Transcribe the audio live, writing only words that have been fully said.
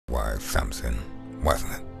was something,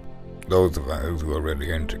 wasn't it? Those of us who are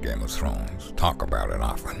really into Game of Thrones talk about it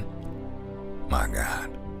often. My God,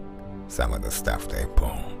 some of the stuff they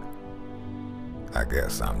pulled. I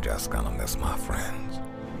guess I'm just gonna miss my friends.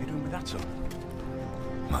 What are you doing with that, son?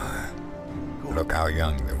 Look how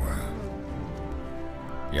young they were.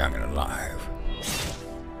 Young and alive.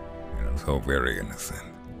 And so very innocent.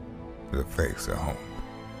 The face of hope.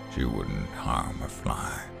 She wouldn't harm a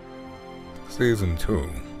fly. Season 2.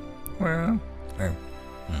 Well,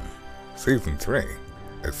 Season 3.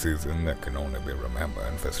 A season that can only be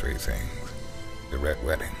remembered for 3 things. The Red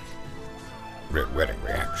Wedding. Red Wedding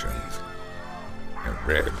reactions. And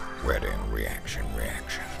Red Wedding reactions.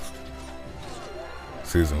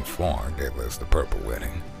 Season 4 gave us the Purple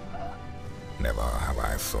Wedding. Never have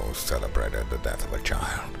I so celebrated the death of a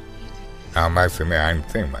child. Now, may I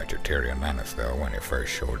didn't think much of Tyrion Lannister when he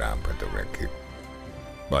first showed up at the Red Keep.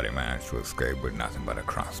 But he managed to escape with nothing but a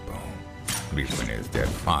crossbow, leaving his dead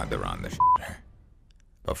father on the shitter,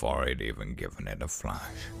 before he'd even given it a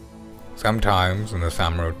flash. Sometimes in the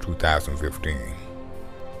summer of 2015,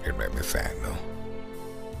 it made me sad though.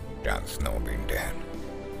 Jon Snow being dead.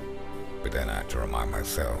 But then I had to remind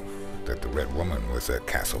myself that the Red Woman was at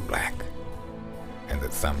Castle Black, and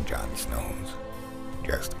that some Jon Snows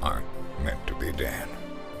just aren't meant to be dead.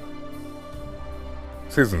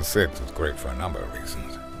 Season 6 was great for a number of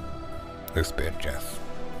reasons. This bit just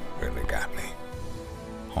really got me.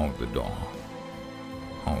 Hold the door.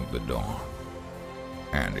 Hold the door.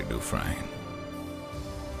 Andy Dufresne.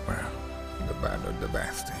 Well, the Battle of the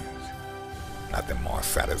Bastards. Nothing more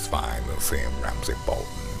satisfying than seeing Ramsay Bolton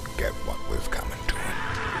get what was coming to him.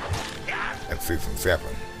 At Season 7,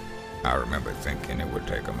 I remember thinking it would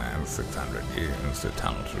take a man 600 years to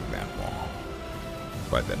tunnel through that wall.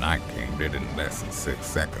 But the Night King did it in less than 6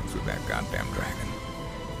 seconds with that goddamn dragon.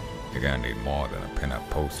 You're gonna need more than a pin-up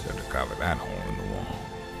poster to cover that hole in the wall.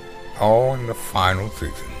 All in the final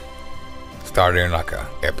season. Starting like an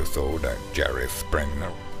episode of Jerry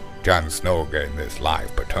Springer, Jon Snow getting this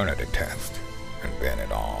live paternity test, and then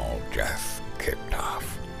it all just kicked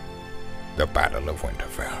off. The Battle of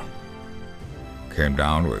Winterfell. Came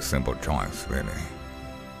down to a simple choice, really.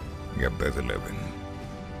 Get busy living,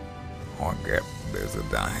 or get busy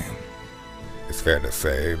dying. It's fair to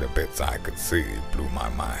say the bits I could see blew my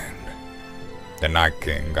mind. The Night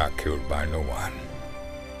King got killed by no one,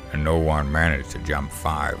 and no one managed to jump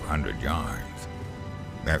 500 yards.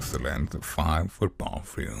 That's the length of 5 football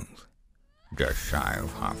fields, just shy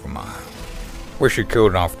of half a mile. Wish he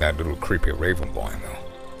killed off that little creepy raven boy, though.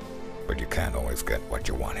 But you can't always get what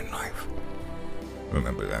you want in life.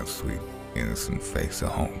 Remember that sweet, innocent face of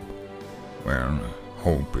hope? Well,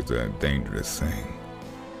 hope is a dangerous thing.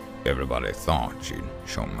 Everybody thought she'd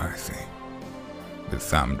show mercy. But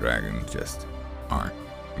some dragons just aren't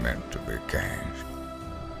meant to be caged.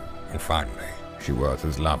 And finally, she was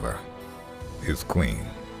his lover, his queen,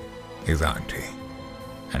 his auntie.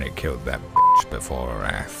 And he killed that bitch before her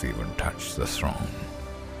ass even touched the throne.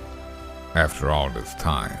 After all this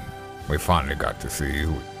time, we finally got to see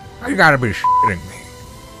who. You gotta be shitting me.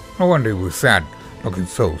 No wonder he was sad, looking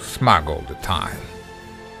so smug all the time.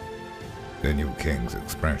 The new king's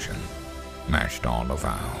expression matched all of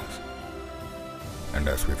ours. And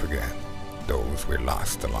as we forget, those we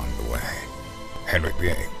lost along the way. Henry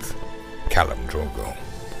VIII, Callum Drogo,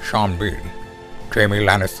 Sean Bean, Jaime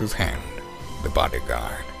Lannister's hand, the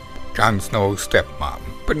bodyguard, Jon Snow's stepmom,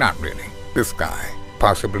 but not really. This guy,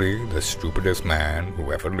 possibly the stupidest man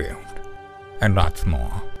who ever lived. And lots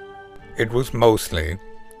more. It was mostly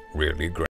really great.